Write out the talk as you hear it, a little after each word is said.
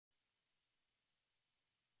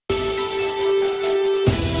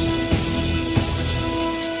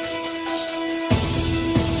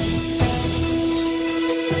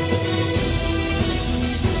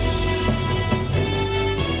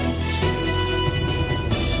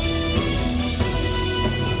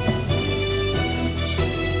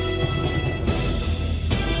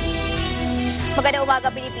Magandang umaga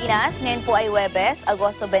Pilipinas, ngayon po ay Huwebes,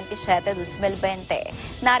 Agosto 27,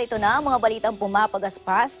 2020. Narito na ang mga balitang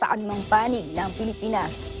pumapagaspas sa anumang panig ng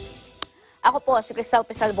Pilipinas. Ako po si Cristal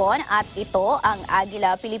Pisalbon at ito ang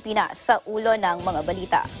Agila, Pilipinas sa ulo ng mga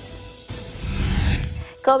balita.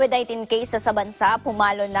 COVID-19 cases sa bansa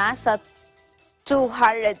pumalo na sa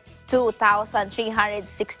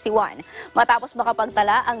 202,361 matapos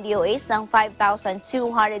makapagtala ang DOH ng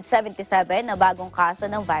 5,277 na bagong kaso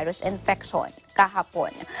ng virus infection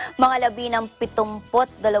kahapon. Mga labi ng 72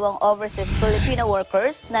 overseas Filipino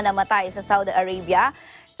workers na namatay sa Saudi Arabia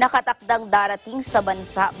nakatakdang darating sa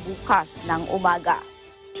bansa bukas ng umaga.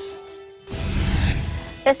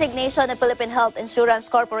 Resignation ng Philippine Health Insurance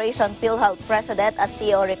Corporation PhilHealth President at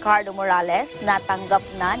CEO Ricardo Morales natanggap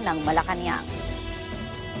na ng Malacanang.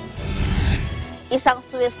 Isang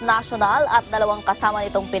Swiss national at 2 kasama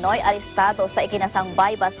nitong Pinoy arestado sa ikinasang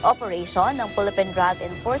bypass operation ng Philippine Drug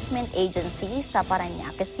Enforcement Agency sa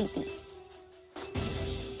Parañaque City.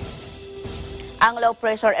 Ang low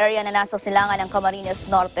pressure area na nasa silangan ng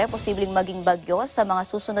Camarines Norte posibleng maging bagyo sa mga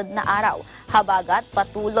susunod na araw, habagat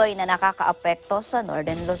patuloy na nakakaapekto sa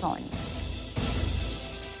Northern Luzon.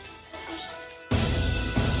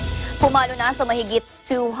 Pumalo na sa mahigit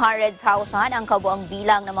 200,000 ang kabuang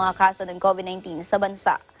bilang ng mga kaso ng COVID-19 sa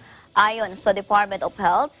bansa. Ayon sa Department of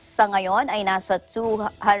Health, sa ngayon ay nasa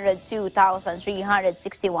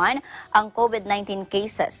 202,361 ang COVID-19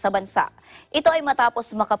 cases sa bansa. Ito ay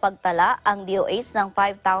matapos makapagtala ang DOH ng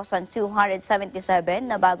 5,277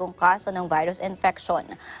 na bagong kaso ng virus infection.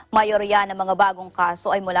 Mayorya ng mga bagong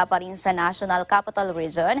kaso ay mula pa rin sa National Capital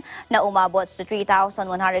Region na umabot sa 3,157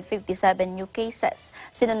 new cases.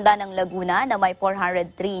 Sinundan ng Laguna na may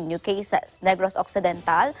 403 new cases, Negros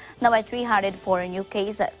Occidental na may 304 new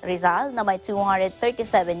cases, Rizal na may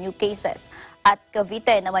 237 new cases, at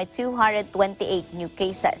Cavite na may 228 new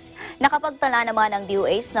cases. Nakapagtala naman ang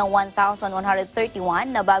DOH ng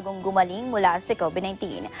 1,131 na bagong gumaling mula sa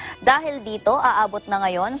COVID-19. Dahil dito, aabot na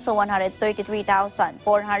ngayon sa 133,460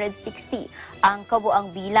 ang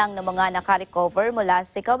kabuang bilang ng mga nakarecover mula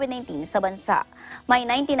sa COVID-19 sa bansa. May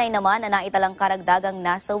 99 naman na naitalang karagdagang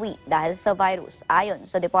nasawi dahil sa virus, ayon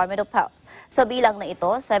sa Department of Health. Sa bilang na ito,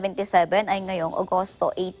 77 ay ngayong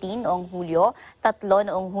Agosto, 18 noong Hulyo,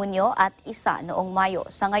 3 noong Hunyo at 1 noong Mayo.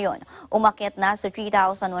 Sa ngayon, umakyat na sa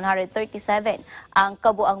 3,137 ang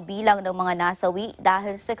kabuang bilang ng mga nasawi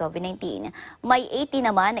dahil sa COVID-19. May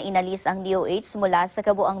 80 naman na inalis ang DOH mula sa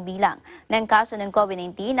kabuang bilang ng kaso ng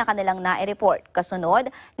COVID-19 na kanilang nai-report,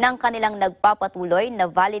 kasunod ng kanilang nagpapatuloy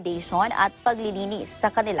na validation at paglilinis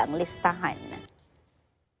sa kanilang listahan.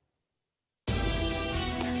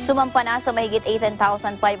 Sumampa na sa mahigit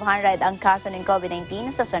 18,500 ang kaso ng COVID-19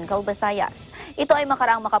 sa Central Visayas. Ito ay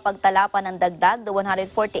makaraang makapagtala pa ng dagdag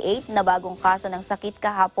 148 na bagong kaso ng sakit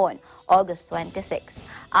kahapon, August 26.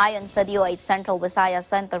 Ayon sa DOH Central Visayas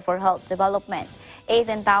Center for Health Development,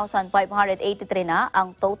 18,583 na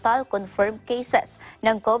ang total confirmed cases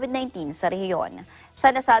ng COVID-19 sa rehiyon. Sa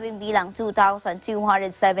nasabing bilang, 2,207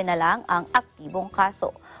 na lang ang aktibong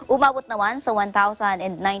kaso. Umabot naman sa 1,092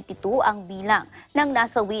 ang bilang ng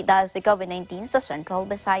nasawi dahil sa COVID-19 sa Central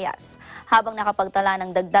Visayas. Habang nakapagtala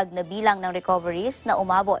ng dagdag na bilang ng recoveries na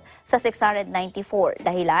umabot sa 694,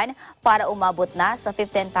 dahilan para umabot na sa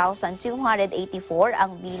 15,284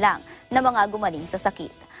 ang bilang ng mga gumaling sa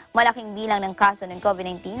sakit. Malaking bilang ng kaso ng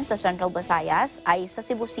COVID-19 sa Central Visayas ay sa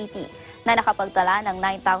Cebu City na nakapagtala ng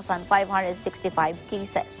 9,565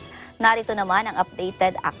 cases. Narito naman ang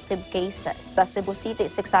updated active cases. Sa Cebu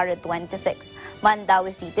City, 626,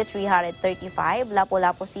 Mandaue City, 335,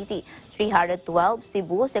 Lapu-Lapu City, 312,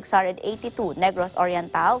 Cebu, 682, Negros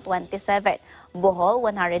Oriental, 27, Bohol,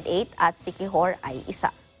 108 at Siquijor ay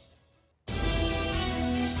 1.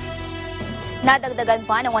 Nadagdagan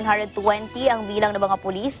pa ng 120 ang bilang ng mga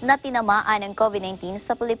pulis na tinamaan ng COVID-19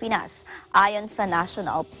 sa Pilipinas, ayon sa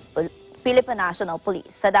Philippine National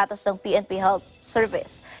Police. Sa datos ng PNP Health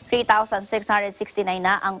Service, 3,669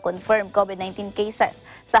 na ang confirmed COVID-19 cases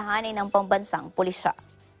sa hanay ng pambansang pulisya.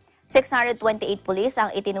 628 pulis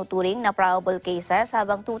ang itinuturing na probable cases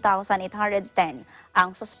habang 2,810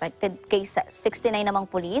 ang suspected cases. 69 namang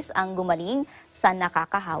pulis ang gumaling sa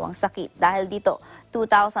nakakahawang sakit. Dahil dito,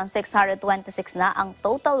 2,626 na ang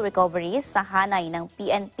total recoveries sa hanay ng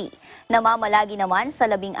PNP. Namamalagi naman sa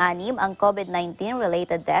 16 ang COVID-19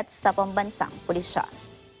 related deaths sa pambansang pulisya.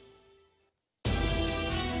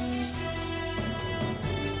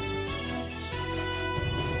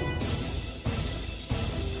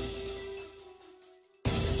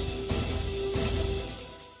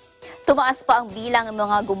 Tumaas pa ang bilang ng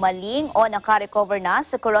mga gumaling o nakarecover na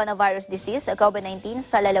sa coronavirus disease COVID-19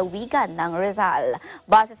 sa lalawigan ng Rizal.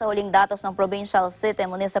 Base sa huling datos ng Provincial City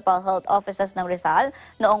Municipal Health Offices ng Rizal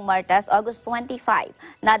noong Martes, August 25,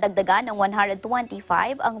 nadagdagan ng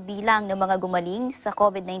 125 ang bilang ng mga gumaling sa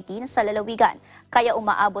COVID-19 sa lalawigan, kaya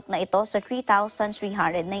umaabot na ito sa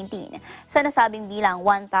 3,319. Sa nasabing bilang,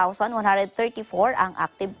 1,134 ang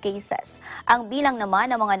active cases. Ang bilang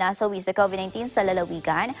naman ng mga nasawi sa COVID-19 sa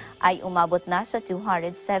lalawigan ay umabot na sa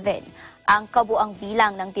 207. Ang kabuang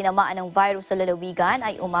bilang ng tinamaan ng virus sa lalawigan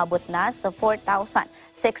ay umabot na sa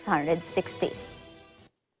 4,660.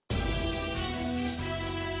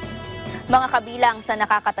 Mga kabilang sa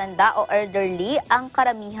nakakatanda o elderly ang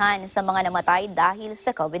karamihan sa mga namatay dahil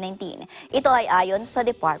sa COVID-19. Ito ay ayon sa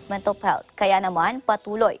Department of Health. Kaya naman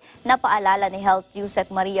patuloy na paalala ni Health Yusek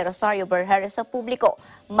Maria Rosario Berhere sa publiko,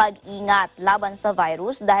 mag-ingat laban sa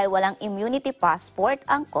virus dahil walang immunity passport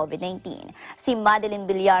ang COVID-19. Si Madeline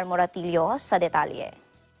Villar Moratillo sa detalye.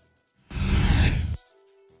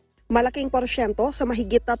 Malaking porsyento sa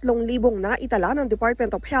mahigit 3,000 na itala ng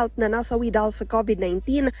Department of Health na nasawi dahil sa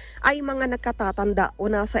COVID-19 ay mga nakatatanda o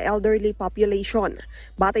nasa elderly population.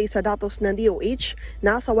 Batay sa datos ng DOH,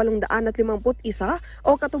 nasa 851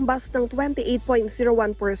 o katumbas ng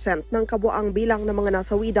 28.01% ng kabuang bilang ng mga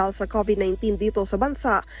nasawi dahil sa COVID-19 dito sa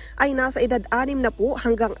bansa ay nasa edad 60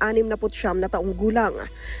 hanggang 69 na taong gulang.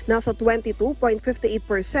 Nasa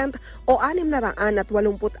 22.58% o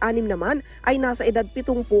 686 naman ay nasa edad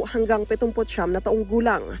 70 hanggang 79 na taong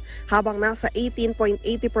gulang, habang nasa 18.80%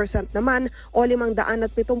 naman o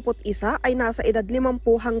 571 ay nasa edad 50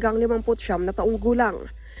 hanggang 59 na taong gulang.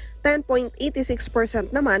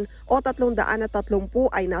 10.86% naman o 330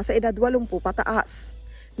 ay nasa edad 80 pataas.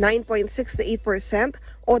 9.68%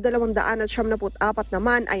 o 274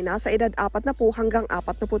 naman ay nasa edad 40 hanggang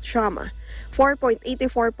 49.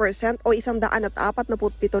 4.84% o 147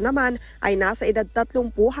 naman ay nasa edad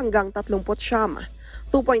 30 hanggang 39.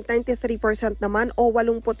 2.93% naman o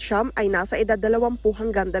 80 ay nasa edad 20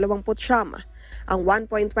 hanggang 20. Ang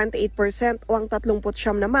 1.28% o ang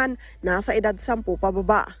 30 naman nasa edad 10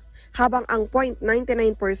 pababa. Habang ang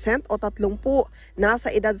 0.99% o 30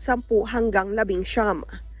 nasa edad 10 hanggang 19.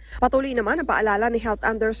 Patuloy naman ang paalala ni Health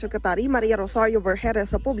Undersecretary Maria Rosario Berhere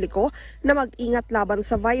sa publiko na mag-ingat laban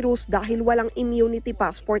sa virus dahil walang immunity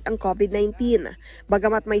passport ang COVID-19.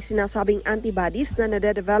 Bagamat may sinasabing antibodies na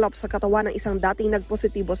nade-develop sa katawan ng isang dating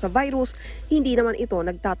nagpositibo sa virus, hindi naman ito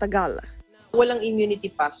nagtatagal. Walang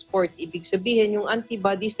immunity passport. Ibig sabihin, yung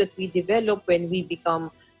antibodies that we develop when we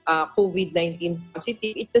become COVID-19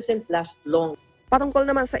 positive, it doesn't last long. Patungkol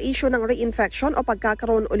naman sa issue ng reinfection o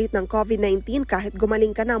pagkakaroon ulit ng COVID-19 kahit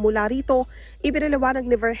gumaling ka na mula rito, ipinaliwanag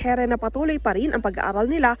ni Berhere na patuloy pa rin ang pag-aaral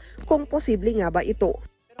nila kung posible nga ba ito.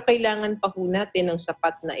 Pero kailangan pa ho natin ng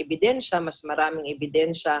sapat na ebidensya, mas maraming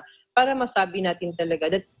ebidensya, para masabi natin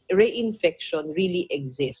talaga that reinfection really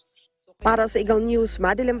exists. Para sa Eagle News,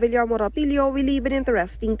 Madeline Villar Moratillo, we live in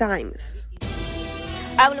interesting times.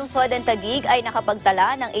 Ang lungsod ng Taguig ay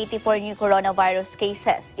nakapagtala ng 84 new coronavirus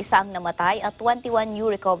cases, isang namatay at 21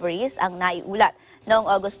 new recoveries ang naiulat noong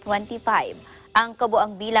August 25. Ang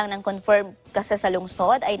kabuang bilang ng confirmed kasi sa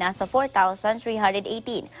lungsod ay nasa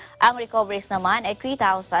 4,318. Ang recoveries naman ay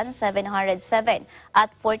 3,707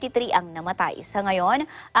 at 43 ang namatay. Sa ngayon,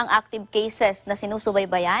 ang active cases na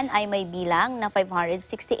sinusubaybayan ay may bilang na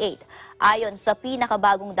 568. Ayon sa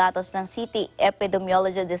pinakabagong datos ng City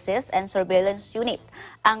Epidemiology Disease and Surveillance Unit,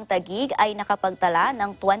 ang Taguig ay nakapagtala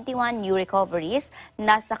ng 21 new recoveries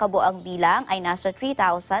na sa kabuang bilang ay nasa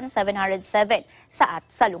 3,707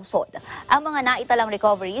 sa lungsod. Ang mga naitalang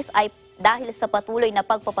recoveries ay dahil sa patuloy na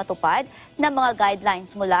pagpapatupad ng mga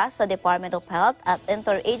guidelines mula sa Department of Health at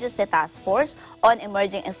Interagency Task Force on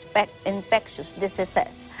Emerging Infectious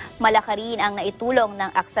Diseases. Malaki rin ang naitulong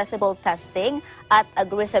ng accessible testing at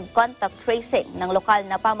aggressive contact tracing ng lokal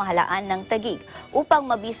na pamahalaan ng Taguig upang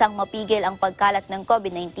mabisang mapigil ang pagkalat ng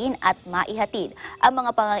COVID-19 at maihatid ang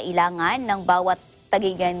mga pangangailangan ng bawat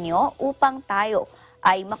Taguigenyo upang tayo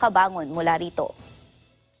ay makabangon mula rito.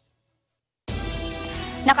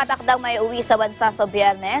 Nakatakdang may uwi sa bansa sa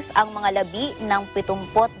Biyernes ang mga labi ng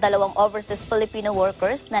 72 overseas Filipino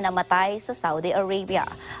workers na namatay sa Saudi Arabia.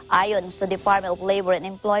 Ayon sa Department of Labor and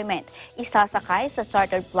Employment, isasakay sa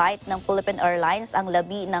chartered flight ng Philippine Airlines ang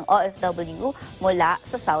labi ng OFW mula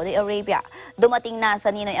sa Saudi Arabia. Dumating na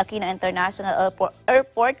sa Ninoy Aquino International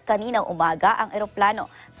Airport kaninang umaga ang eroplano,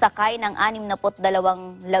 sakay ng 62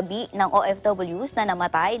 labi ng OFWs na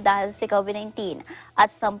namatay dahil sa COVID-19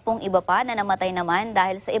 at 10 iba pa na namatay naman dahil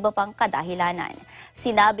dahil sa iba pang kadahilanan.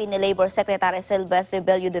 Sinabi ni Labor Secretary Silvestre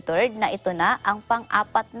Bello III na ito na ang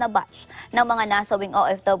pang-apat na batch ng mga nasawing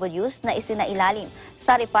OFWs na isinailalim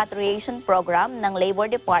sa repatriation program ng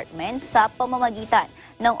Labor Department sa pamamagitan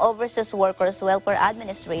ng Overseas Workers Welfare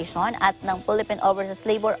Administration at ng Philippine Overseas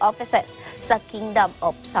Labor Offices sa Kingdom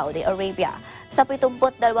of Saudi Arabia. Sa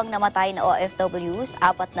 72 namatay na OFWs,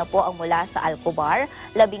 4 na po ang mula sa Al-Kubar,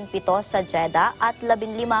 17 sa Jeddah at 15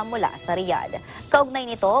 mula sa Riyadh. Kaugnay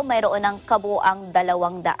nito, mayroon ng kabuuang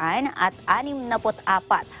 264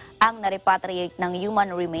 ang na-repatriate ng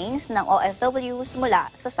human remains ng OFWs mula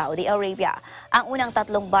sa Saudi Arabia. Ang unang 3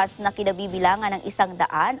 batch na kinabibilangan ng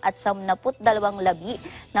 192 labi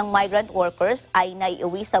ng migrant workers ay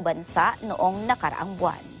naiuwi sa bansa noong nakaraang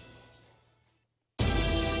buwan.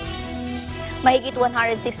 Mahigit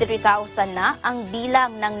 163,000 na ang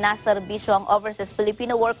bilang ng naserbisyong overseas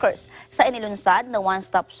Filipino workers sa inilunsad na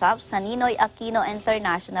one-stop shop sa Ninoy Aquino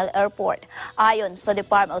International Airport. Ayon sa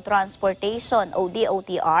Department of Transportation o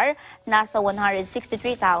DOTR, nasa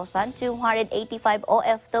 163,285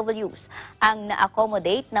 OFWs ang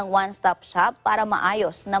na-accommodate ng one-stop shop para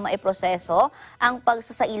maayos na maiproseso ang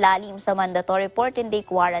pagsasailalim sa mandatory 14-day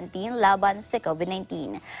quarantine laban sa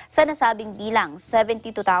COVID-19. Sa nasabing bilang,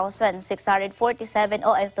 72,647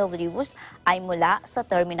 OFWs ay mula sa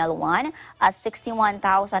Terminal 1 at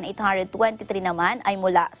 61,823 naman ay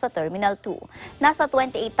mula sa Terminal 2. Nasa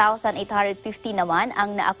 28,850 naman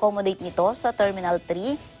ang na-accommodate nito sa Terminal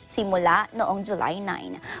 3 simula noong July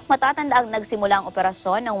 9. Matatanda ang nagsimula ang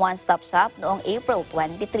operasyon ng one-stop shop noong April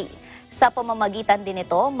 23. Sa pamamagitan din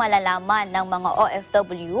nito, malalaman ng mga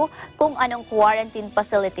OFW kung anong quarantine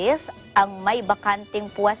facilities ang may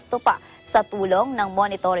bakanting pwesto pa sa tulong ng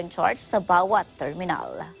monitoring charge sa bawat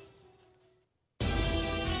terminal.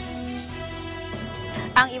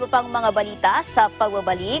 Ang iba pang mga balita sa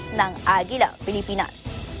pagbabalik ng Agila,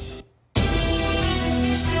 Pilipinas.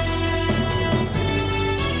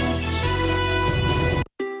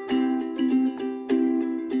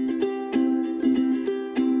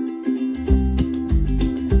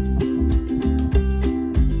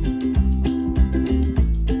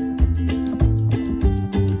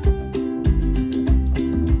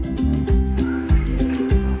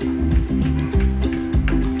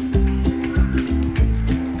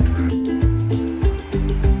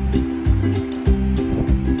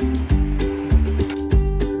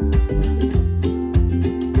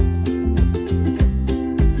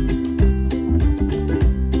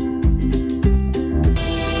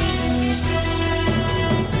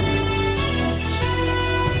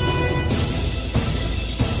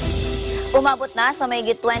 Umabot na sa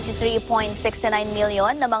mahigit 23.69 million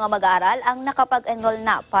na mga mag-aaral ang nakapag-enroll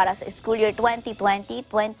na para sa school year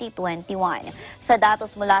 2020-2021. Sa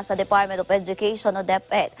datos mula sa Department of Education o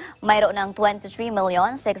DepEd, mayroon ng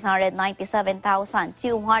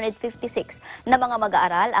 23,697,256 na mga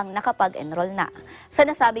mag-aaral ang nakapag-enroll na. Sa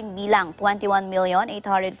nasabing bilang,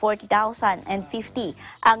 21,840,050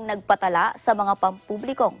 ang nagpatala sa mga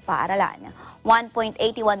pampublikong paaralan.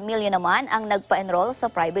 1.81 million naman ang nagpa-enroll sa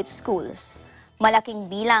private schools. Malaking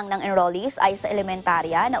bilang ng enrollees ay sa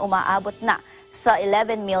elementarya na umaabot na sa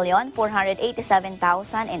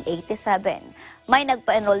 11,487,087. May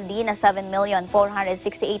nagpa-enroll din na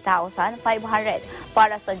 7,468,500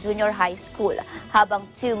 para sa junior high school, habang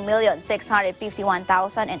 2,651,303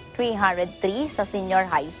 sa senior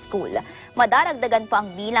high school. Madaragdagan pa ang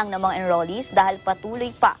bilang ng mga enrollees dahil patuloy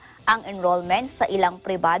pa ang enrollment sa ilang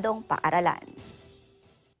pribadong paaralan.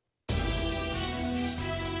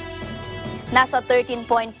 Nasa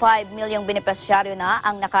 13.5 milyong benepisyaryo na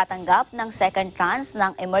ang nakatanggap ng second tranche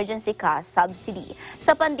ng emergency cash subsidy.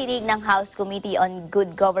 Sa pandinig ng House Committee on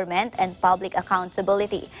Good Government and Public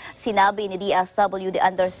Accountability, sinabi ni DSWD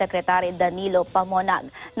Undersecretary Danilo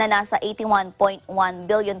Pamonag na nasa 81.1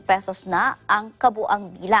 billion pesos na ang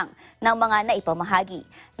kabuang bilang ng mga naipamahagi.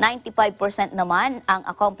 95% naman ang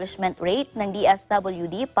accomplishment rate ng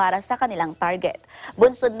DSWD para sa kanilang target.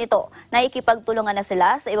 Bunsod nito, naikipagtulungan na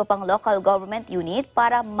sila sa iba pang local government unit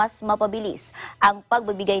para mas mapabilis ang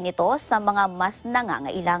pagbibigay nito sa mga mas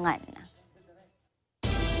nangangailangan.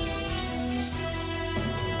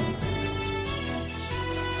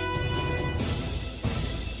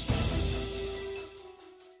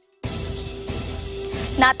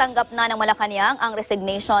 Natanggap na ng Malacanang ang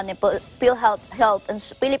resignation ni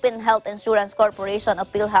Philippine Health Insurance Corporation o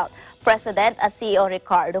PhilHealth President at CEO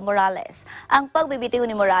Ricardo Morales. Ang pagbibitiw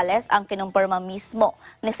ni Morales ang kinumpirma mismo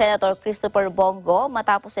ni Senator Christopher Bongo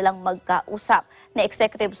matapos silang magkausap ni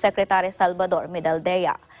Executive Secretary Salvador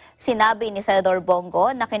Medaldea. Sinabi ni Senador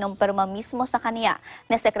Bongo na kinumpirma mismo sa kaniya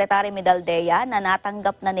ni Secretary Medaldea na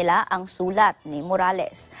natanggap na nila ang sulat ni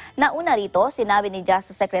Morales. Nauna rito, sinabi ni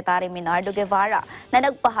Justice Secretary Minardo Guevara na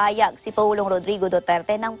nagpahayag si Pangulong Rodrigo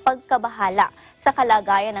Duterte ng pagkabahala sa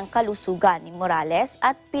kalagayan ng kalusugan ni Morales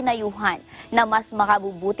at pinayuhan na mas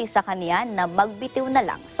makabubuti sa kaniya na magbitiw na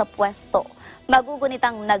lang sa pwesto.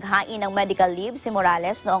 Magugunitang naghain ng medical leave si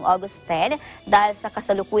Morales noong August 10 dahil sa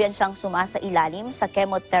kasalukuyan siyang sumasailalim sa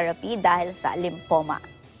chemotherapy dahil sa lymphoma.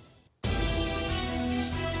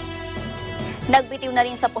 Nagbitiw na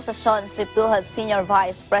rin sa posisyon si PhilHealth Senior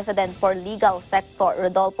Vice President for Legal Sector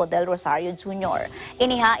Rodolfo Del Rosario Jr.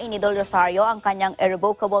 Inihain ni Del Rosario ang kanyang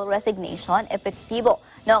irrevocable resignation epektibo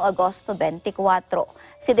noong Agosto 24.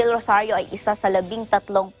 Si Del Rosario ay isa sa 13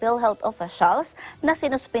 PhilHealth officials na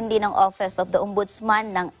sinuspindi ng Office of the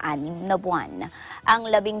Ombudsman ng 6 na buwan. Ang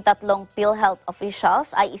 13 PhilHealth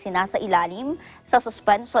officials ay isinasailalim sa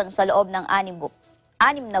suspension sa loob ng 6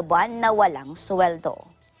 na buwan na walang sweldo.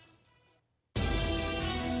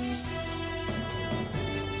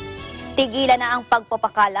 Tigilan na ang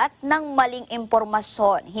pagpapakalat ng maling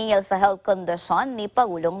impormasyon hinggil sa health condition ni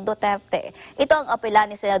Pangulong Duterte. Ito ang apela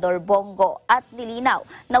ni Senador Bongo at nilinaw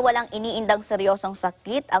na walang iniindang seryosong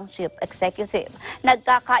sakit ang Chief Executive.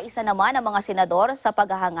 Nagkakaisa naman ang mga senador sa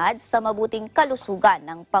paghahangad sa mabuting kalusugan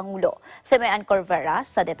ng Pangulo. Si Mayan Corvera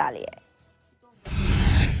sa detalye.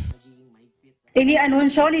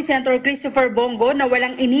 Inianunsyo ni Senator Christopher Bongo na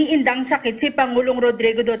walang iniindang sakit si Pangulong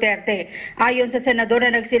Rodrigo Duterte. Ayon sa senador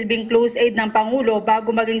na nagsilbing close aide ng Pangulo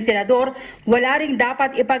bago maging senador, wala ring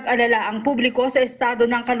dapat ipag-alala ang publiko sa estado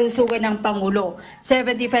ng kalusugan ng Pangulo.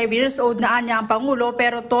 75 years old na anya ang Pangulo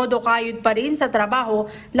pero todo kayod pa rin sa trabaho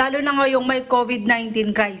lalo na ngayong may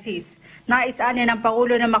COVID-19 crisis. Nais-anya ng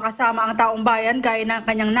Pangulo na makasama ang taong bayan gaya ng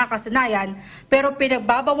kanyang nakasanayan pero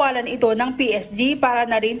pinagbabawalan ito ng PSG para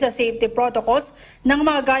na rin sa safety protocols ng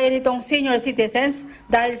mga gaya nitong senior citizens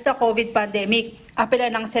dahil sa COVID pandemic.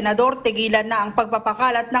 Apela ng senador, tigilan na ang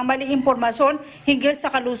pagpapakalat ng maling impormasyon hinggil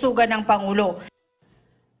sa kalusugan ng Pangulo.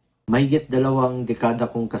 Mahigit 2 dekada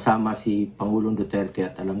kong kasama si Pangulong Duterte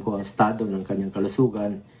at alam ko ang estado ng kanyang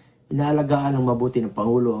kalusugan. Inaalagaan ng mabuti ng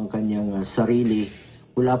Pangulo ang kanyang sarili.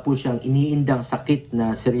 Wala po siyang iniindang sakit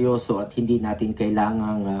na seryoso at hindi natin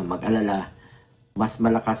kailangang mag-alala. Mas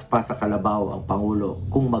malakas pa sa kalabaw ang Pangulo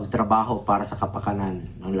kung magtrabaho para sa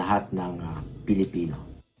kapakanan ng lahat ng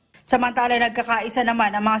Pilipino. Samantala nagkakaisa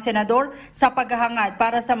naman ang mga senador sa paghahangad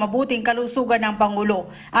para sa mabuting kalusugan ng Pangulo.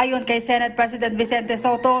 Ayon kay Senate President Vicente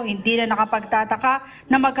Soto, hindi na nakapagtataka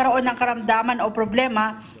na magkaroon ng karamdaman o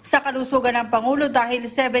problema sa kalusugan ng Pangulo dahil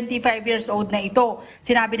 75 years old na ito.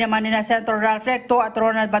 Sinabi naman ni Senator Ralph Recto at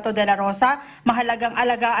Ronald Bato de la Rosa, mahalagang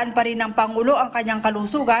alagaan pa rin ng Pangulo ang kanyang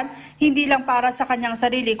kalusugan, hindi lang para sa kanyang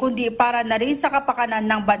sarili kundi para na rin sa kapakanan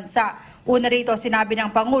ng bansa. Una rito, sinabi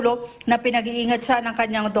ng Pangulo na pinag-iingat siya ng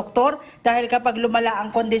kanyang doktor dahil kapag lumala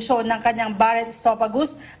ang kondisyon ng kanyang Barrett's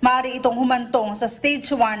esophagus, maaari itong humantong sa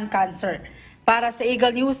stage 1 cancer. Para sa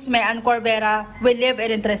Eagle News, Mayan Corvera, we live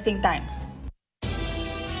in interesting times.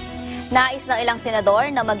 Nais ng ilang senador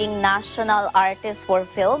na maging National Artist for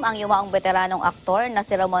Film ang yumaong veteranong aktor na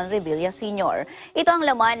si Ramon Revilla Sr. Ito ang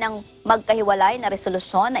laman ng magkahiwalay na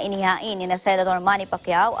resolusyon na inihain ni Senator Manny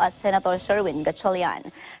Pacquiao at Senator Sherwin Gatchalian.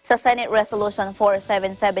 Sa Senate Resolution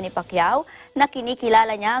 477 ni Pacquiao, na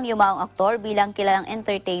kinikilala niya ang yumaong aktor bilang kilalang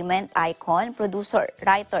entertainment icon, producer,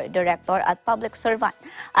 writer, director at public servant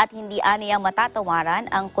at hindi aniyang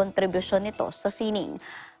matatawaran ang kontribusyon nito sa sining.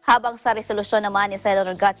 Habang sa resolusyon naman ni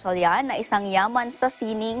Senator Gatchalian na isang yaman sa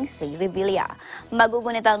sining si Revilla.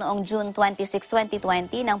 Magugunitang noong June 26,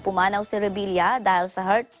 2020 nang pumanaw si Revilla dahil sa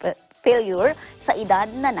heart failure sa edad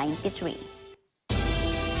na 93.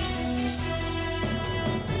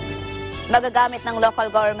 Magagamit ng local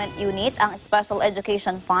government unit ang Special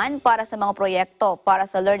Education Fund para sa mga proyekto para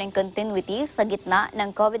sa learning continuity sa gitna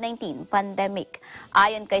ng COVID-19 pandemic.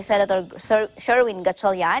 Ayon kay Senator Sherwin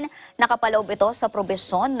Gatchalian, nakapaloob ito sa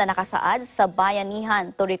probisyon na nakasaad sa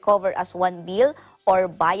Bayanihan to Recover as One Bill or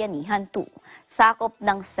Bayanihan 2. Sakop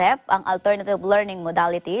ng SEP ang alternative learning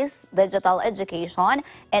modalities, digital education,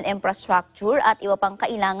 and infrastructure at iba pang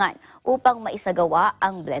kailangan upang maisagawa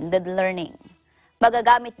ang blended learning.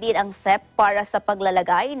 Magagamit din ang SEP para sa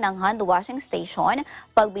paglalagay ng hand washing station,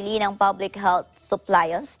 pagbili ng public health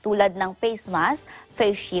supplies tulad ng face mask,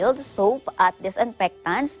 face shield, soap at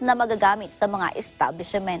disinfectants na magagamit sa mga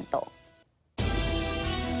establishmento.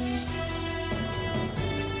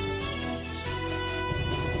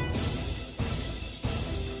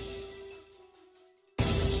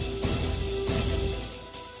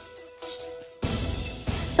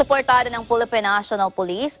 Suportado ng Philippine National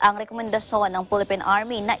Police ang rekomendasyon ng Philippine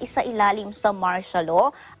Army na isailalim sa martial law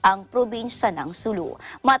ang probinsya ng Sulu.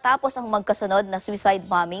 Matapos ang magkasunod na suicide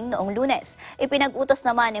bombing noong Lunes, ipinag-utos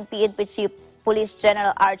naman ng PNP Chief Police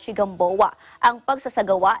General Archie Gamboa ang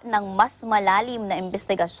pagsasagawa ng mas malalim na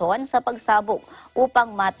investigasyon sa pagsabog upang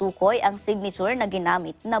matukoy ang signature na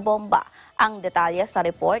ginamit na bomba. Ang detalye sa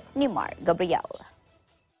report ni Mar Gabriel.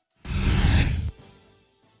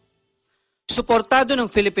 Suportado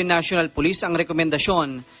ng Philippine National Police ang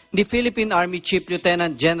rekomendasyon ni Philippine Army Chief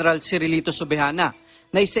Lieutenant General Cirilito Subihana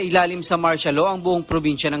na isailalim sa martial law ang buong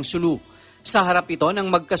probinsya ng Sulu. Sa harap ito ng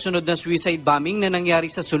magkasunod na suicide bombing na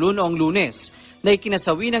nangyari sa Sulu noong Lunes na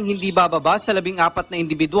ikinasawi ng hindi bababa sa 14 na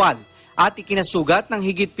individual at ikinasugat ng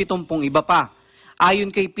higit 70 iba pa.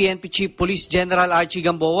 Ayon kay PNP Chief Police General Archie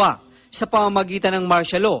Gamboa, sa pamamagitan ng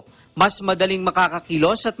martial law, mas madaling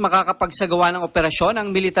makakakilos at makakapagsagawa ng operasyon ang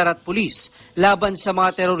militar at pulis laban sa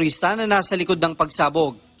mga terorista na nasa likod ng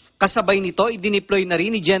pagsabog. Kasabay nito, idineploy na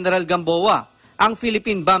rin ni General Gamboa ang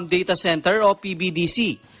Philippine Bomb Data Center o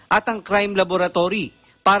PBDC at ang Crime Laboratory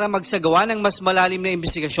para magsagawa ng mas malalim na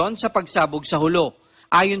investigasyon sa pagsabog sa Hulo.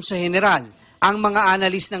 Ayon sa General, ang mga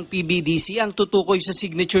analis ng PBDC ang tutukoy sa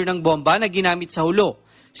signature ng bomba na ginamit sa Hulo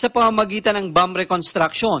sa pamamagitan ng bomb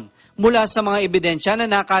reconstruction mula sa mga ebidensya na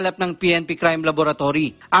nakalap ng PNP Crime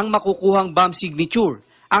Laboratory. Ang makukuhang bomb signature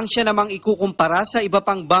ang siya namang ikukumpara sa iba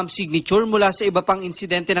pang bomb signature mula sa iba pang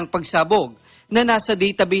insidente ng pagsabog na nasa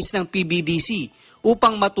database ng PBDC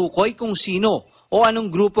upang matukoy kung sino o anong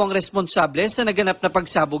grupo ang responsable sa naganap na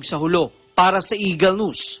pagsabog sa Hulo. Para sa Eagle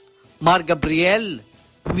News, Mar Gabriel,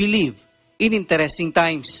 we live in interesting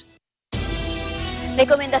times.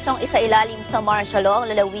 Rekomendasyong isailalim sa martial law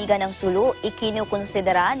ang lalawigan ng Sulu,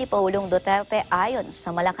 ikinukonsidera ni Pangulong Duterte ayon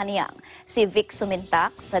sa Malacanang. Si Vic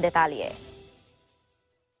Sumintak sa detalye.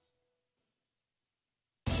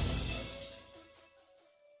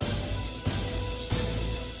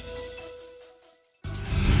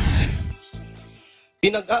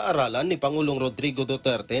 Pinag-aaralan ni Pangulong Rodrigo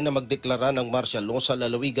Duterte na magdeklara ng martial law sa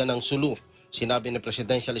lalawigan ng Sulu. Sinabi ni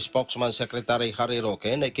Presidential Spokesman Secretary Harry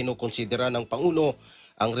Roque na ikinukonsidera ng Pangulo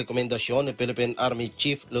ang rekomendasyon ni Philippine Army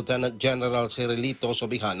Chief Lieutenant General Cirilito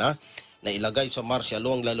Subihana na ilagay sa martial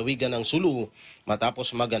law ang lalawigan ng Sulu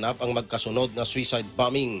matapos maganap ang magkasunod na suicide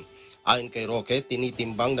bombing. Ayon kay Roque,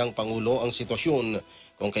 tinitimbang ng Pangulo ang sitwasyon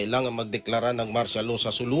kung kailangan magdeklara ng martial law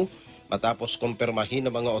sa Sulu matapos kumpirmahin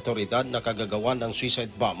ng mga otoridad na kagagawan ng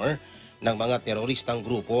suicide bomber ng mga teroristang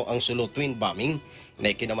grupo ang Sulu Twin Bombing na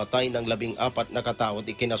ikinamatay ng 14 na katao at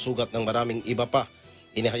ikinasugat ng maraming iba pa.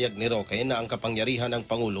 Inihayag ni Roque na ang kapangyarihan ng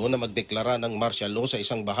Pangulo na magdeklara ng martial law sa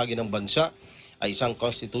isang bahagi ng bansa ay isang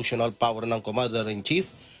constitutional power ng Commander-in-Chief,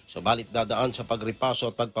 subalit dadaan sa pagripaso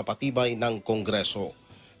at pagpapatibay ng Kongreso.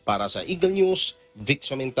 Para sa Eagle News, Vic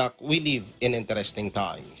Sumintak, we live in interesting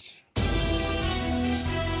times.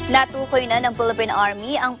 Natukoy na ng Philippine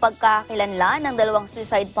Army ang pagkakakilanlan ng 2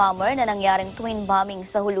 suicide bomber na nangyaring twin bombing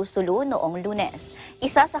sa Hulu-Sulu noong Lunes.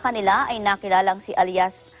 Isa sa kanila ay nakilalang si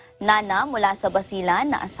alias Nana mula sa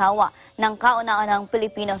Basilan na asawa ng kauna-unahang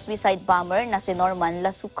Filipino suicide bomber na si Norman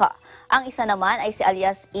Lasuca. Ang isa naman ay si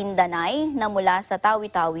alias Indanay na mula sa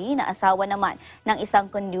Tawi-Tawi na asawa naman ng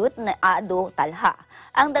isang conduit na Ado Talha.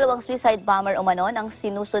 Ang 2 suicide bomber umano ang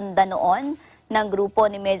sinusundan noon ng grupo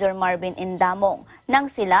ni Major Marvin Indamong nang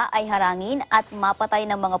sila ay harangin at mapatay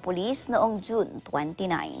ng mga pulis noong June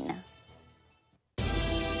 29.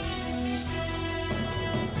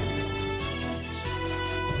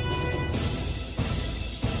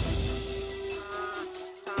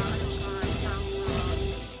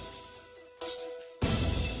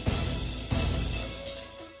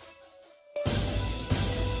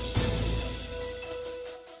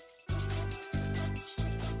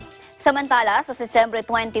 Samantala, sa Setyembre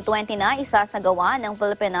 2020 na isasagawa ng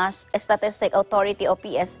Philippine Statistics Authority o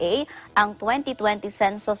PSA ang 2020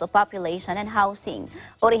 Census of Population and Housing.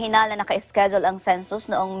 Orihinal na naka-schedule ang census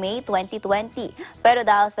noong May 2020, pero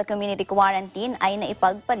dahil sa community quarantine ay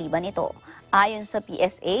naipagpaliban ito. Ayon sa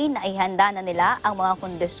PSA, naihanda na nila ang mga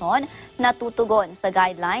kondisyon na tutugon sa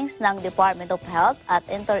guidelines ng Department of Health at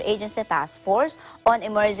Interagency Task Force on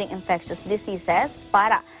Emerging Infectious Diseases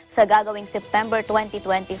para sa gagawing September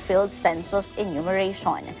 2020 Field Census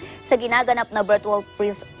Enumeration. Sa ginaganap na virtual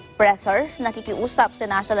pressers, nakikiusap si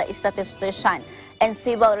National Statistician and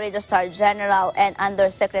Civil Registrar General and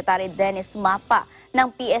Undersecretary Dennis Mapa ng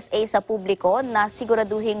PSA sa publiko na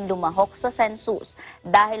siguraduhing lumahok sa census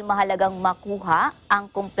dahil mahalagang makuha ang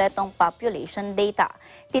kumpletong population data.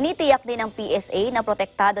 Tinitiyak din ng PSA na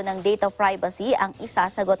protektado ng data privacy ang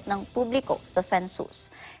isasagot ng publiko sa census.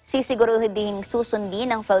 Sisiguruhin din susundin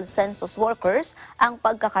ng field census workers ang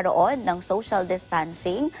pagkakaroon ng social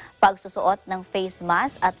distancing, pagsusuot ng face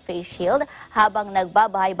mask at face shield habang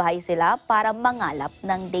nagbabahay-bahay sila para mangalap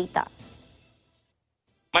ng data.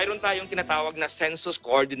 Mayroon tayong tinatawag na Census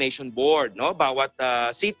Coordination Board, no? Bawat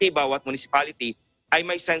city, bawat municipality ay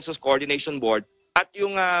may Census Coordination Board. At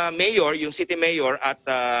yung mayor, yung city mayor at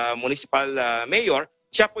municipal mayor,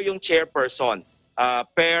 siya po yung chairperson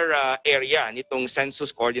per area nitong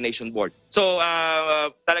Census Coordination Board. So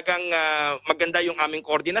talagang maganda yung aming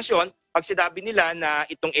koordinasyon. Pag sinabi nila na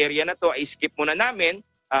itong area na to ay skip muna namin,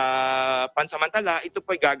 pansamantala, ito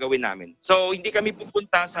po ay gagawin namin. So hindi kami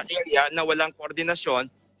pupunta sa area na walang koordinasyon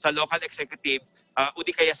sa local executive o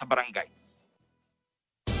di kaya sa barangay.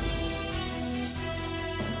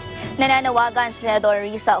 Nananawagan si Senador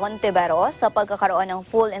Risa Hontiveros sa pagkakaroon ng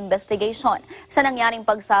full investigation sa nangyaring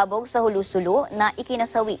pagsabog sa Hulusulu na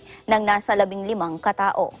ikinasawi ng nasa 15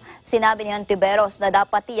 katao. Sinabi ni Hontiveros na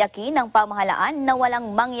dapat tiyakin ng pamahalaan na walang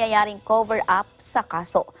mangyayaring cover-up sa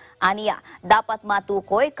kaso. Aniya, dapat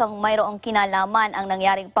matukoy kung mayroong kinalaman ang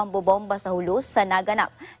nangyaring pambobomba sa Hulus sa naganap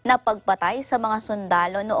na pagpatay sa mga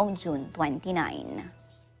sundalo noong June 29.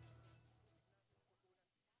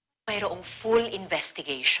 Mayroong full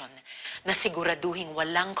investigation na siguraduhing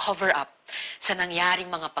walang cover-up sa nangyaring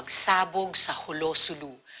mga pagsabog sa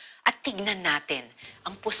Hulo-Sulu at tignan natin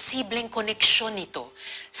ang posibleng koneksyon nito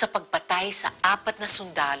sa pagpatay sa 4 na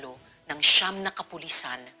sundalo ng 9 na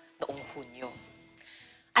kapulisan noong Hunyo.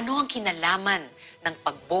 Ano ang kinalaman ng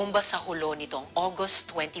pagbomba sa Hulo nitong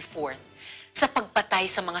August 24 sa pagpatay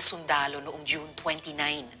sa mga sundalo noong June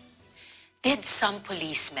 29? Did some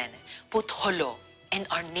policemen put Hulo and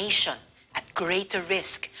our nation at greater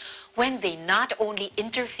risk when they not only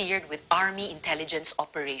interfered with Army intelligence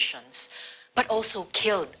operations, but also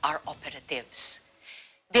killed our operatives?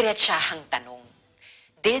 Diretsahang tanong,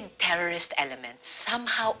 did terrorist elements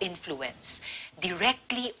somehow influence,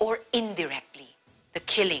 directly or indirectly, the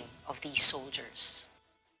killing of these soldiers?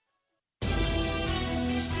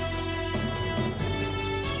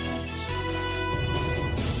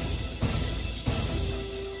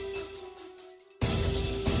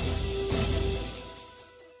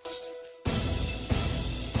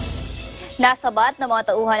 Nasabat ng mga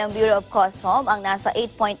tauhan ng Bureau of Customs ang nasa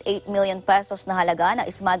 8.8 million pesos na halaga ng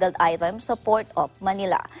smuggled items sa Port of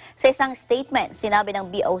Manila. Sa isang statement, sinabi ng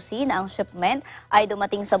BOC na ang shipment ay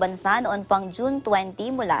dumating sa bansa noon pang June 20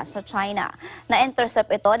 mula sa China. Na-intercept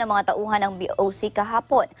ito ng mga tauhan ng BOC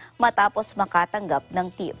kahapon matapos makatanggap ng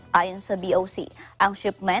tip. Ayon sa BOC, ang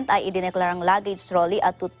shipment ay idineklarang luggage trolley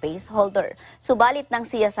at toothpaste holder. Subalit ng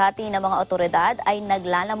siyasati ng mga otoridad ay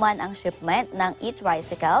naglalaman ang shipment ng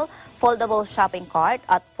e-tricycle, foldable shopping cart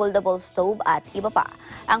at foldable stove at iba pa.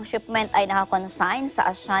 Ang shipment ay nakakonsign sa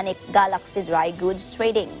Asianic Galaxy Dry Goods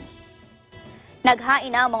Trading. Naghain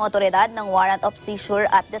na ang mga otoridad ng warrant of seizure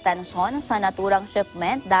at detention sa naturang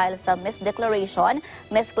shipment dahil sa misdeclaration,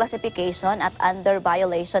 misclassification at under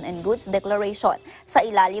violation in goods declaration sa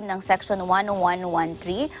ilalim ng Section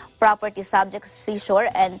 1113, Property Subject Seizure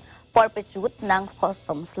and Forfeiture ng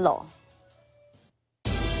Customs Law.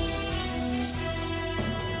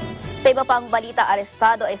 Sa iba pang balita,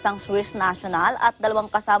 arestado ay isang Swiss national at 2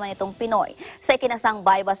 kasama nitong Pinoy sa ikinasang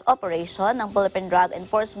bypass operation ng Philippine Drug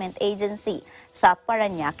Enforcement Agency sa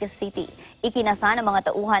Parañaque City. Ikinasa ng mga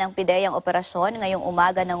tauhan ng pideyang operasyon ngayong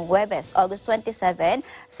umaga ng Huwebes, August 27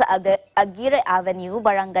 sa Agila Avenue,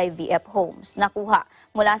 Barangay VF Homes. Nakuha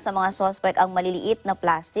mula sa mga sospek ang maliliit na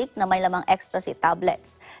plastic na may lamang ecstasy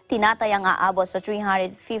tablets. Tinatayang aabot sa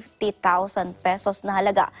 350,000 pesos na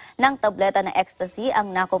halaga ng tableta ng ecstasy ang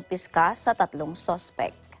nakumpiska sa 3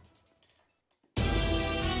 sospek.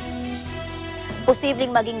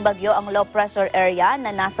 Posibleng maging bagyo ang low pressure area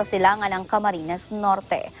na nasa silangan ng Camarines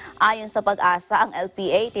Norte. Ayon sa Pag-asa, ang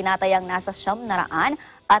LPA tinatayang nasa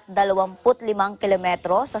 900 at 25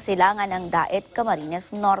 kilometro sa silangan ng Daet,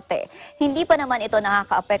 Camarines Norte. Hindi pa naman ito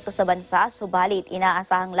nakakaapekto sa bansa, subalit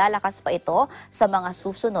inaasahang lalakas pa ito sa mga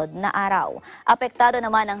susunod na araw. Apektado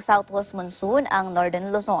naman ng southwest monsoon ang Northern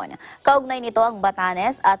Luzon. Kaugnay nito ang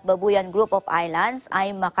Batanes at Babuyan Group of Islands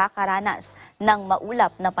ay makakaranas ng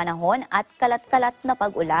maulap na panahon at kalat-kalat na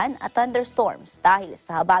pag-ulan at thunderstorms dahil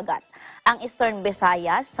sa habagat. Ang Eastern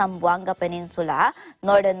Visayas, Zamboanga Peninsula,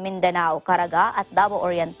 Northern Mindanao, Caraga at Davao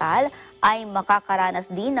Oriental Oriental ay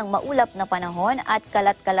makakaranas din ng maulap na panahon at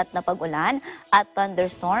kalat-kalat na pag-ulan at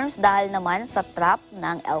thunderstorms dahil naman sa trap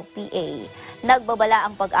ng LPA. Nagbabala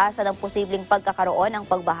ang pag-asa ng posibleng pagkakaroon ng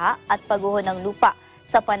pagbaha at pagguho ng lupa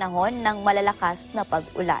sa panahon ng malalakas na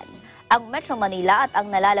pag-ulan. Ang Metro Manila at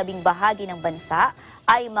ang nalalabing bahagi ng bansa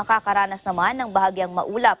ay makakaranas naman ng bahagyang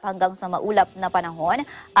maulap hanggang sa maulap na panahon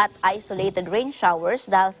at isolated rain showers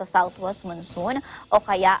dahil sa southwest monsoon o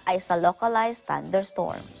kaya ay sa localized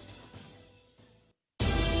thunderstorms.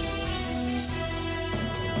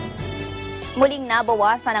 Muling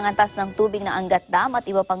nabawasan ang antas ng tubig ng Angat Dam at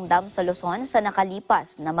iba pang dam sa Luzon sa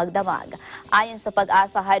nakalipas na magdamag. Ayon sa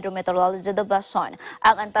Pag-asa Hydrometeorology Division,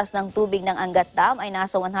 ang antas ng tubig ng Angat Dam ay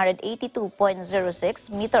nasa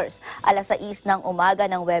 182.06 meters alas 6 ng umaga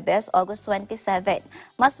ng Huwebes, August 27.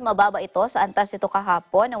 Mas mababa ito sa antas nito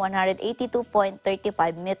kahapon na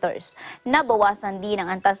 182.35 meters. Nabawasan din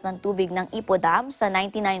ang antas ng tubig ng Ipo Dam sa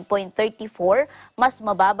 99.34, mas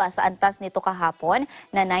mababa sa antas nito kahapon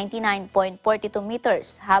na 99.42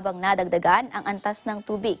 meters, habang nadagdagan ang antas ng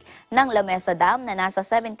tubig ng Lamesa Dam na nasa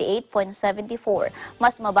 78.74,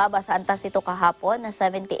 mas mababa sa antas ito kahapon na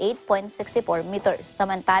 78.64 meters.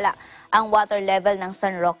 Samantala, ang water level ng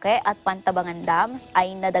San Roque at Pantabangan Dams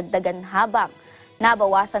ay nadagdagan habang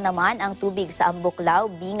nabawasan naman ang tubig sa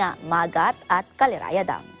Ambuklao, Binga, Magat at Caliraya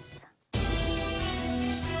Dams.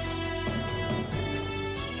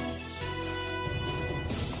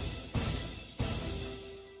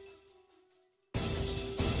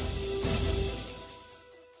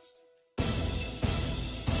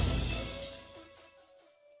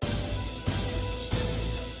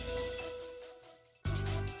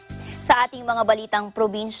 Sa ating mga balitang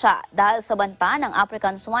probinsya, dahil sa banta ng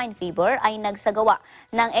African Swine Fever ay nagsagawa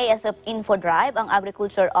ng ASF Info Drive ang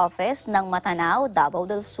Agriculture Office ng Matanao, Davao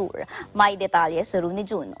del Sur. May detalye si Rooney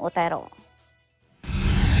June Otero.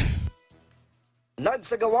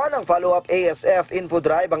 Nagsagawa ng follow-up ASF Info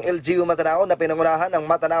Drive ang LGU Matanao na pinangunahan ng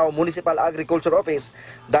Matanao Municipal Agriculture Office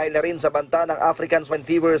dahil na rin sa banta ng African Swine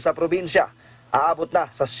Fever sa probinsya. Aabot na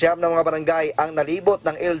sa 9 ng mga barangay ang nalibot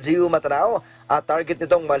ng LGU Matanao at target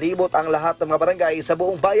nitong malibot ang lahat ng mga barangay sa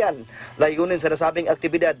buong bayan. Layunin sa nasabing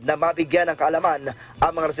aktibidad na mabigyan ng kaalaman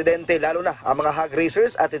ang mga residente, lalo na ang mga hog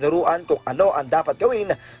raisers, at tinuruan kung ano ang dapat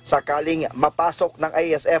gawin sakaling mapasok ng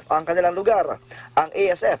ASF ang kanilang lugar. Ang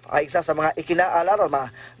ASF ay isa sa mga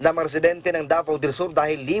ikinaalarma ng mga residente ng Davao del Sur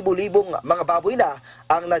dahil libo-libong mga baboy na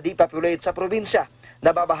ang nadepopulate sa probinsya.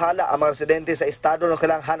 Nababahala ang mga residente sa estado ng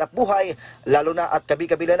kailang hanap buhay, lalo na at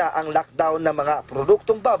kabi-kabila na ang lockdown ng mga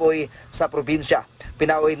produktong baboy sa probinsya.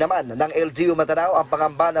 Pinauwi naman ng LGU Matanao ang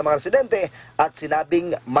pangamba ng mga residente at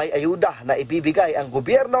sinabing may ayuda na ibibigay ang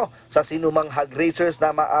gobyerno sa sinumang hog raisers na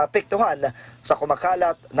maapektuhan sa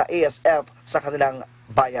kumakalat na ASF sa kanilang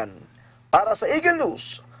bayan. Para sa Eagle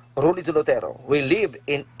News, Rudy Junotero, we live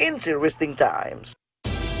in interesting times.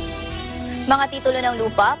 Mga titulo ng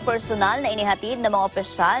lupa, personal na inihatid ng mga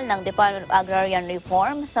opisyal ng Department of Agrarian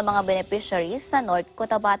Reform sa mga beneficiaries sa North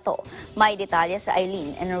Cotabato. May detalye sa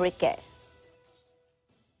Eileen Enrique.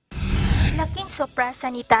 Laking sorpresa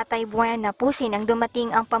ni Tatay Buen na pusin ang dumating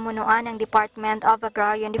ang pamunuan ng Department of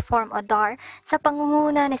Agrarian Reform o DAR sa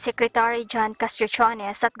pangunguna ni Secretary John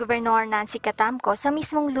Castriciones at Governor Nancy Catamco sa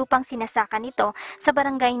mismong lupang sinasaka nito sa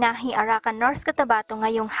Barangay Nahi, Arakan, North Cotabato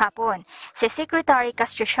ngayong hapon. Si Secretary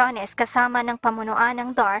Castriciones kasama ng pamunuan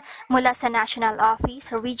ng DAR mula sa National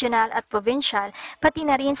Office, Regional at Provincial, pati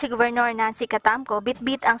na rin si Governor Nancy Catamco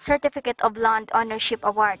bitbit ang Certificate of Land Ownership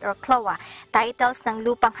Award or CLOA, titles ng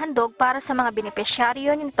lupang handog para sa mga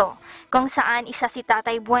benepisyaryo nito, kung saan isa si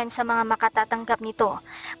Tatay Buen sa mga makatatanggap nito.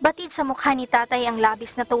 Batid sa mukha ni Tatay ang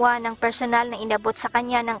labis na tuwa ng personal na inabot sa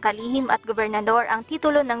kanya ng kalihim at gobernador ang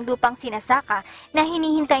titulo ng lupang sinasaka na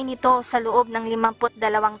hinihintay nito sa loob ng 52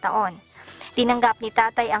 taon. Tinanggap ni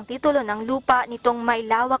Tatay ang titulo ng lupa nitong may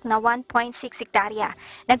lawak na 1.6 hektarya.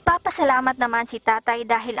 Nagpapasalamat naman si Tatay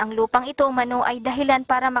dahil ang lupang ito umano ay dahilan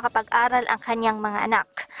para makapag-aral ang kanyang mga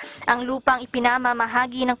anak. Ang lupang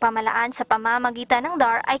ipinamamahagi ng pamalaan sa pamamagitan ng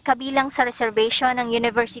DAR ay kabilang sa reservation ng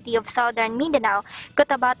University of Southern Mindanao,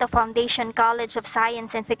 Cotabato Foundation College of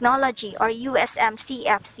Science and Technology or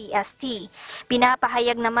USM-CFCST.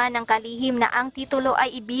 Pinapahayag naman ng kalihim na ang titulo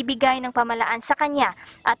ay ibibigay ng pamalaan sa kanya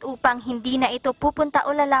at upang hindi na ito pupunta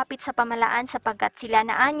o lalapit sa pamalaan sapagkat sila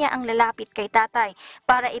na anya ang lalapit kay Tatay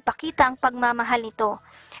para ipakita ang pagmamahal nito.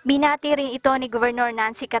 Binati rin ito ni Governor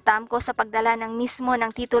Nancy Catamco sa pagdala ng mismo ng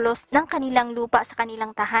titulos ng kanilang lupa sa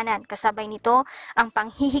kanilang tahanan. Kasabay nito ang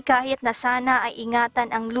panghihikayat na sana ay ingatan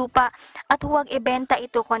ang lupa at huwag ibenta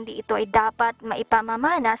ito kundi ito ay dapat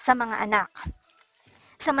maipamamana sa mga anak.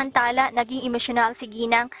 Samantala, naging emosyonal si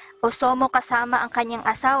Ginang Osomo kasama ang kanyang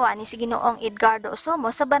asawa ni si Ginoong Edgardo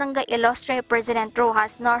Osomo sa Barangay Illustre President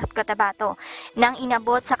Rojas, North Cotabato, nang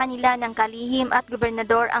inabot sa kanila ng kalihim at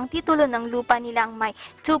gobernador ang titulo ng lupa nilang may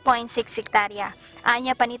 2.6 hektarya.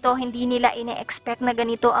 Anya pa nito, hindi nila ine-expect na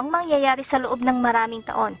ganito ang mangyayari sa loob ng maraming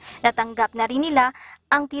taon. Natanggap na rin nila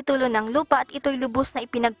ang titulo ng lupa at ito'y lubos na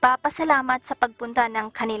ipinagpapasalamat sa pagpunta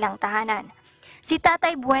ng kanilang tahanan. Si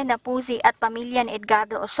Tatay Buena Puzi at pamilya ni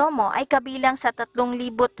Edgardo Osomo ay kabilang sa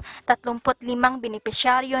 3,035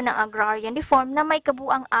 benepisyaryo ng Agrarian Reform na may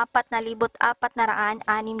kabuang 4,463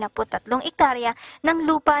 hektarya ng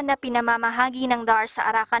lupa na pinamamahagi ng DAR sa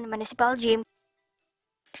Arakan Municipal Gym.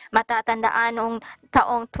 Matatandaan noong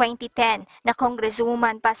taong 2010 na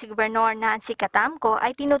Congresswoman pa si Gobernador Nancy Catamco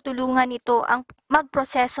ay tinutulungan nito ang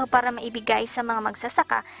magproseso para maibigay sa mga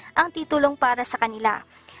magsasaka ang titulong para sa kanila.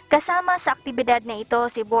 Kasama sa aktibidad na ito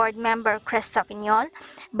si Board Member Cresta Piñol,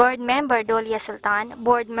 Board Member Dolia Sultan,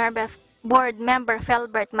 Board Member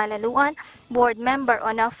Felbert Malaluan, Board Member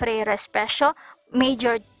Onofre Respecio,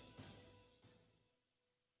 Major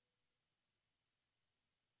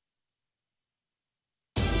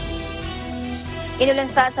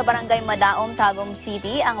Inulunsa sa Barangay Madaom, Tagum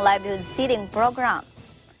City ang Livelihood Seeding Program.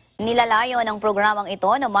 Nilalayo ng programang ito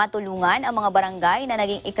na matulungan ang mga barangay na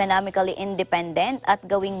naging economically independent at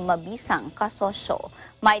gawing mabisang kasosyo.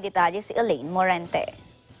 May detalye si Elaine Morente.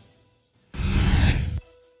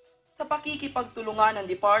 Sa pakikipagtulungan ng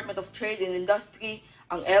Department of Trade and Industry,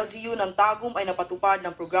 ang LGU ng Tagum ay napatupad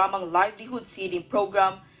ng programang Livelihood Seeding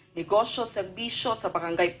Program, Negosyo Serbisyo sa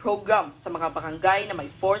Barangay Program sa mga barangay na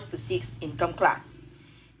may 4th to 6th income class.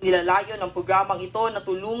 Nilalayo ng programang ito na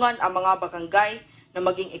tulungan ang mga barangay na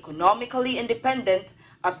maging economically independent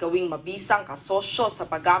at gawing mabisang kasosyo sa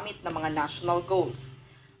paggamit ng mga national goals.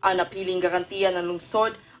 Ang napiling garantiya ng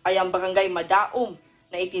lungsod ay ang Barangay Madaom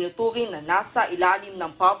na itinuturing na nasa ilalim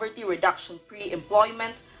ng Poverty Reduction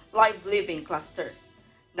Pre-Employment Live Living Cluster.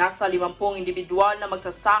 Nasa 50 individual na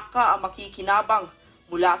magsasaka ang makikinabang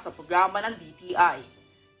mula sa programa ng DTI.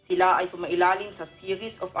 Sila ay sumailalim sa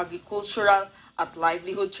series of agricultural at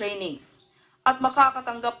livelihood trainings at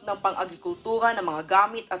makakatanggap ng pang-agrikultura ng mga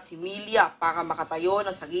gamit at similya para makatayo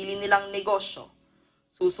ng sarili nilang negosyo.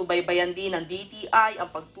 Susubaybayan din ng DTI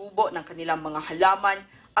ang pagtubo ng kanilang mga halaman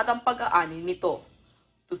at ang pag-aani nito.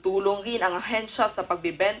 Tutulong rin ang ahensya sa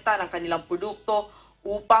pagbibenta ng kanilang produkto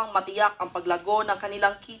upang matiyak ang paglago ng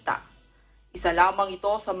kanilang kita. Isa lamang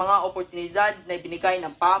ito sa mga oportunidad na ibinigay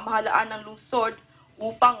ng pamahalaan ng lungsod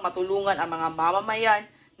upang matulungan ang mga mamamayan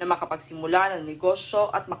na makapagsimula ng negosyo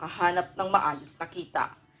at makahanap ng maayos na kita.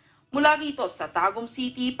 Mula rito sa Tagum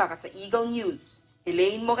City para sa Eagle News,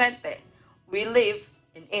 Elaine Morente, we live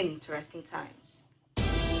in interesting times.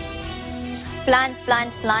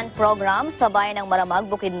 Plant program sa bayan ng Maramag,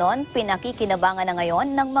 Bukidnon, pinakikinabangan na ngayon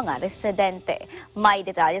ng mga residente. May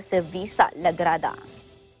detalye si Visa Lagrada.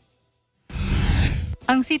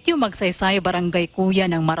 Ang sitio Magsaysay, Barangay Kuya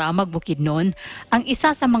ng Maramag, Bukidnon, ang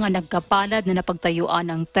isa sa mga nagkapalad na napagtayuan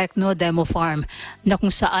ng Techno Demo Farm na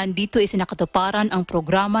kung saan dito isinakatuparan ang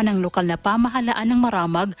programa ng lokal na pamahalaan ng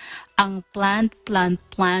Maramag, ang Plant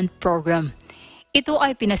Program. Ito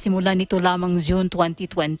ay pinasimulan nito lamang June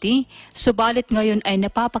 2020, subalit ngayon ay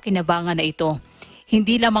napapakinabangan na ito.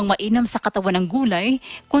 Hindi lamang mainam sa katawan ng gulay,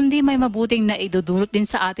 kundi may mabuting na idudulot din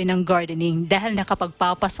sa atin ng gardening dahil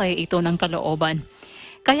nakapagpapasaya ito ng kalooban.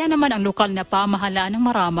 Kaya naman ang lokal na pamahalaan ng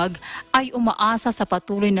Maramag ay umaasa sa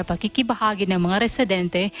patuloy na pakikibahagi ng mga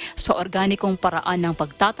residente sa organikong paraan ng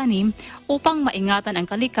pagtatanim upang maingatan ang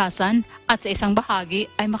kalikasan at sa isang bahagi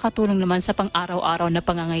ay makatulong naman sa pang-araw-araw na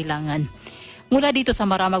pangangailangan. Mula dito sa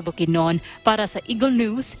Maramag, Bukidnon, para sa Eagle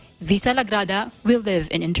News, Visa Lagrada, we live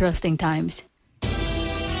in interesting times.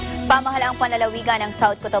 Pamahalaang panlalawigan ng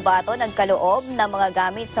South Cotabato nagkaloob ng mga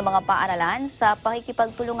gamit sa mga paaralan sa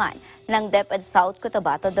pakikipagtulungan ng DepEd South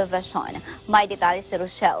Cotabato Division. May detalye si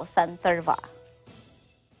Rochelle Santerva.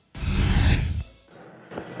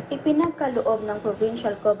 Ipinagkaloob ng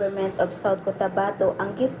Provincial Government of South Cotabato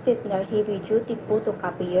ang gifted na heavy-duty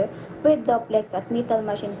photocopier with duplex at metal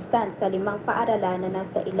machine stand sa 5 paaralan na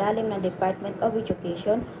nasa ilalim ng Department of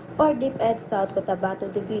Education or DepEd South Cotabato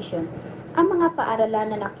Division. Ang mga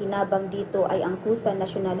paaralan na nakinabang dito ay ang Kusa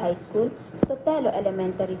National High School, Sotelo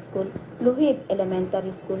Elementary School, Luhib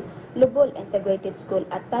Elementary School, Lubol Integrated School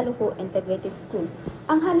at Taluho Integrated School.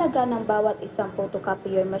 Ang halaga ng bawat isang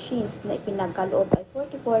photocopier machines na ipinagkaloob ay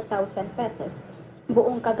 44,000 pesos.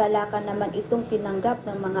 Buong kagalakan naman itong tinanggap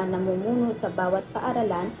ng mga namumuno sa bawat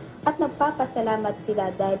paaralan at nagpapasalamat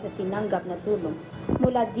sila dahil sa tinanggap na tulong.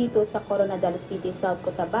 Mula dito sa Coronadal City, South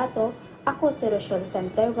Cotabato, Ako si Rochelle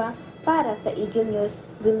Santerva para sa Agila News.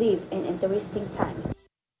 We live in interesting times.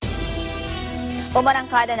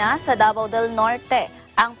 Umarangkada na sa Davao del Norte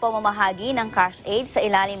ang pamamahagi ng cash aid sa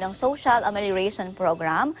ilalim ng Social Amelioration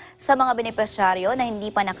Program sa mga benepisyaryo na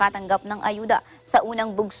hindi pa nakatanggap ng ayuda sa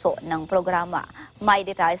unang bugso ng programa. May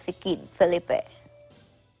detalye si Kid Felipe.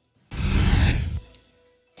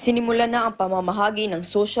 Sinimula na ang pamamahagi ng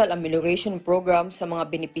Social Amelioration Program sa mga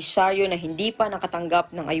benepisyaryo na hindi pa nakatanggap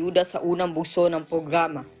ng ayuda sa unang bugso ng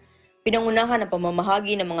programa. Pinangunahan ang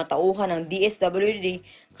pamamahagi ng mga tauhan ng DSWD,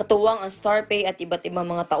 katuwang ang Star Pay at iba't ibang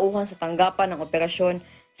mga tauhan sa tanggapan ng operasyon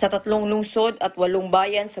sa 3 lungsod at 8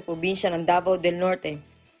 bayan sa probinsya ng Davao del Norte.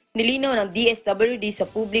 Nilinaw ng DSWD sa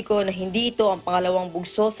publiko na hindi ito ang pangalawang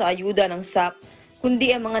bugso sa ayuda ng SAP, kundi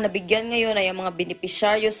ang mga nabigyan ngayon ay ang mga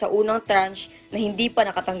benepisyaryo sa unang tranche na hindi pa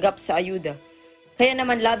nakatanggap sa ayuda. Kaya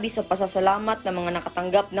naman labis ang pasasalamat ng mga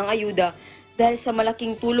nakatanggap ng ayuda dahil sa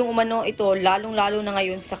malaking tulong umano ito lalong-lalo na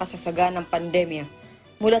ngayon sa kasasagan ng pandemya.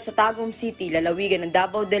 Mula sa Tagum City, lalawigan ng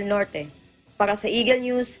Davao del Norte. Para sa Agila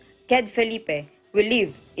News, Ked Felipe, we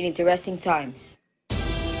live in interesting times.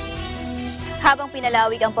 Habang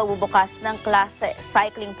pinalawig ang pagbubukas ng klase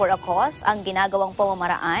Cycling for a Cause ang ginagawang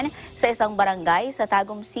pamamaraan sa isang barangay sa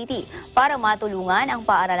Tagum City para matulungan ang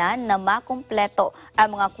paaralan na makumpleto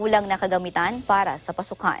ang mga kulang na kagamitan para sa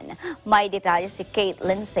pasukan. May detalye si Kate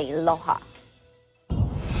Lindsay Loha.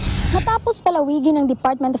 Matapos palawigin ng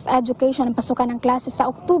Department of Education ang pasukan ng klase sa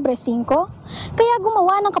Oktubre 5, kaya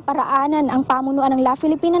gumawa ng kaparaanan ang pamunuan ng La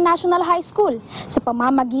Filipina National High School sa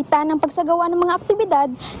pamamagitan ng pagsagawa ng mga aktibidad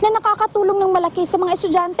na nakakatulong ng malaki sa mga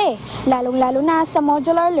estudyante, lalong-lalo na sa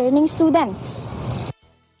modular learning students.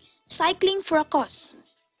 Cycling for a Cause.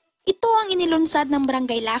 Ito ang inilunsad ng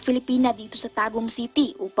Barangay La Filipina dito sa Tagum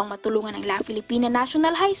City upang matulungan ang La Filipina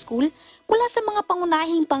National High School mula sa mga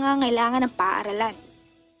pangunahing pangangailangan ng paaralan.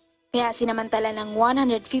 Kaya sinamantala ng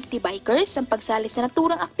 150 bikers ang pagsali sa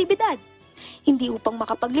naturang aktibidad. Hindi upang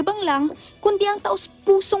makapaglibang lang, kundi ang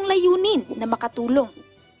taos-pusong layunin na makatulong.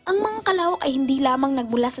 Ang mga kalahok ay hindi lamang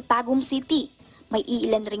nagmula sa Tagum City. May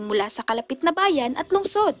iilan ring mula sa kalapit na bayan at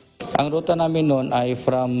lungsod. Ang ruta namin noon ay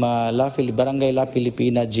from Barangay La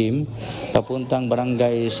Filipina Gym, papuntang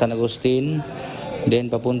Barangay San Agustin, then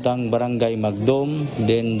papuntang Barangay Magdom,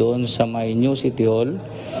 then doon sa may New City Hall,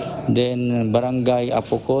 then Barangay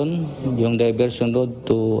Apocon, yung diversion road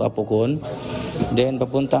to Apocon, then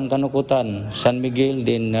papuntang Kanukutan, San Miguel,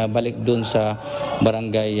 then balik doon sa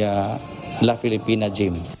Barangay La Filipina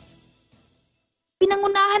Gym.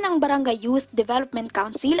 Pinangunahan ng Barangay Youth Development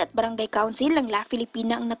Council at Barangay Council ng La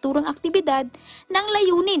Filipina ang naturang aktibidad na ang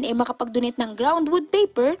layunin ay makapag-donate ng groundwood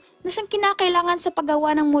paper na siyang kinakailangan sa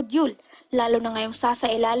paggawa ng module, lalo na ngayong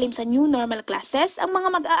sasailalim sa new normal classes ang mga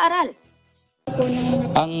mag-aaral.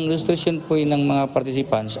 Ang restriction po ng mga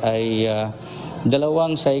participants ay 2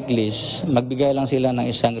 cyclists, magbigay lang sila ng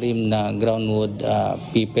isang rim na groundwood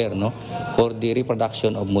paper, no, for the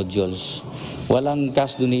reproduction of modules. Walang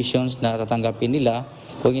cash donations na tatanggapin nila,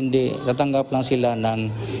 kung hindi tatanggap lang sila ng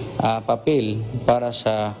papel para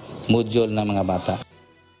sa module ng mga bata.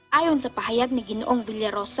 Ayon sa pahayag ni Ginoong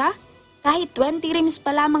Villarosa, kahit 20 rims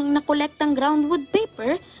pa lamang nakolektang groundwood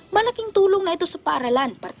paper, malaking tulong na ito sa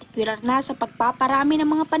paaralan, partikular na sa pagpaparami ng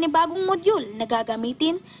mga panibagong module na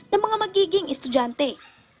gagamitin ng mga magiging estudyante.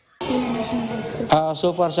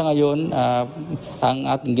 So far sa ngayon, ang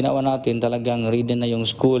ating ginawa natin talagang ready na yung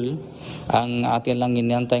school. Ang atin lang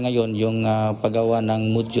inantay ngayon yung paggawa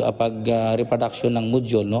ng module, reproduction ng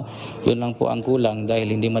module, no? Yun lang po ang kulang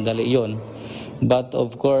dahil hindi madali yon. But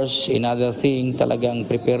of course, another thing, talagang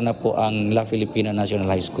prepare na po ang La Filipina National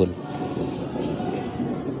High School.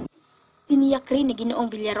 Tiniyak rin ni Ginoong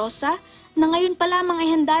Villarosa na ngayon pa lamang ay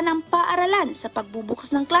handa ng paaralan sa pagbubukas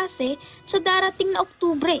ng klase sa darating na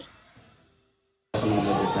Oktubre.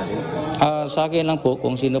 Sa akin lang po,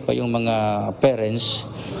 kung sino pa yung mga parents,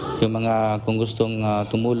 yung mga kung gustong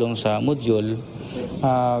tumulong sa module,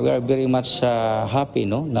 we are very much happy,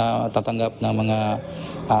 no, na tatanggap ng mga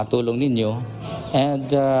tulong ninyo.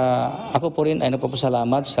 And ako po rin ay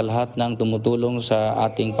nagpapasalamat sa lahat ng tumutulong sa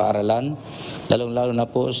ating paaralan, lalong-lalo na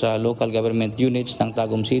po sa local government units ng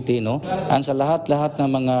Tagum City, no? And sa lahat-lahat ng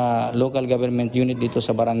mga local government unit dito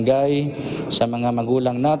sa barangay, sa mga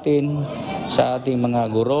magulang natin, sa ating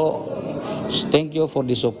mga guro. Thank you for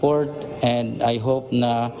the support, and I hope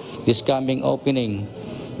na this coming opening,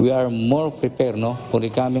 we are more prepared, no, for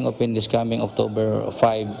the coming open this coming October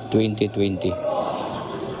 5, 2020.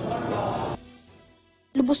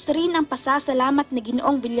 Lubos rin ang pasasalamat ni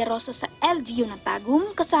Ginoong Villarosa sa LGU ng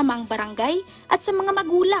Tagum kasama ang barangay at sa mga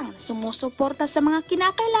magulang na sumusuporta sa mga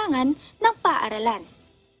kinakailangan ng paaralan.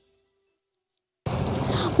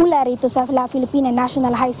 mula rito sa La Filipina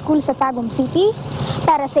National High School sa Tagum City.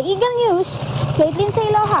 Para sa Eagle News, Caitlin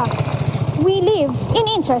Sailoha, we live in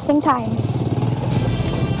interesting times.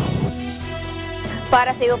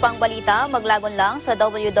 Para sa iyo pang balita, maglagon lang sa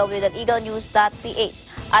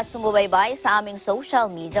www.eaglenews.ph at sumubaybay sa aming social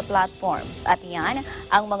media platforms. At yan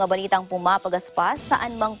ang mga balitang pumapagaspas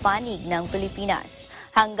saan mang panig ng Pilipinas.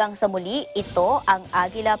 Hanggang sa muli, ito ang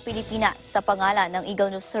Agila, Pilipinas sa pangalan ng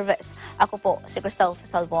Eagle News Service. Ako po, si Cristel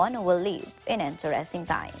Salvon, will live in interesting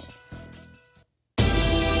time.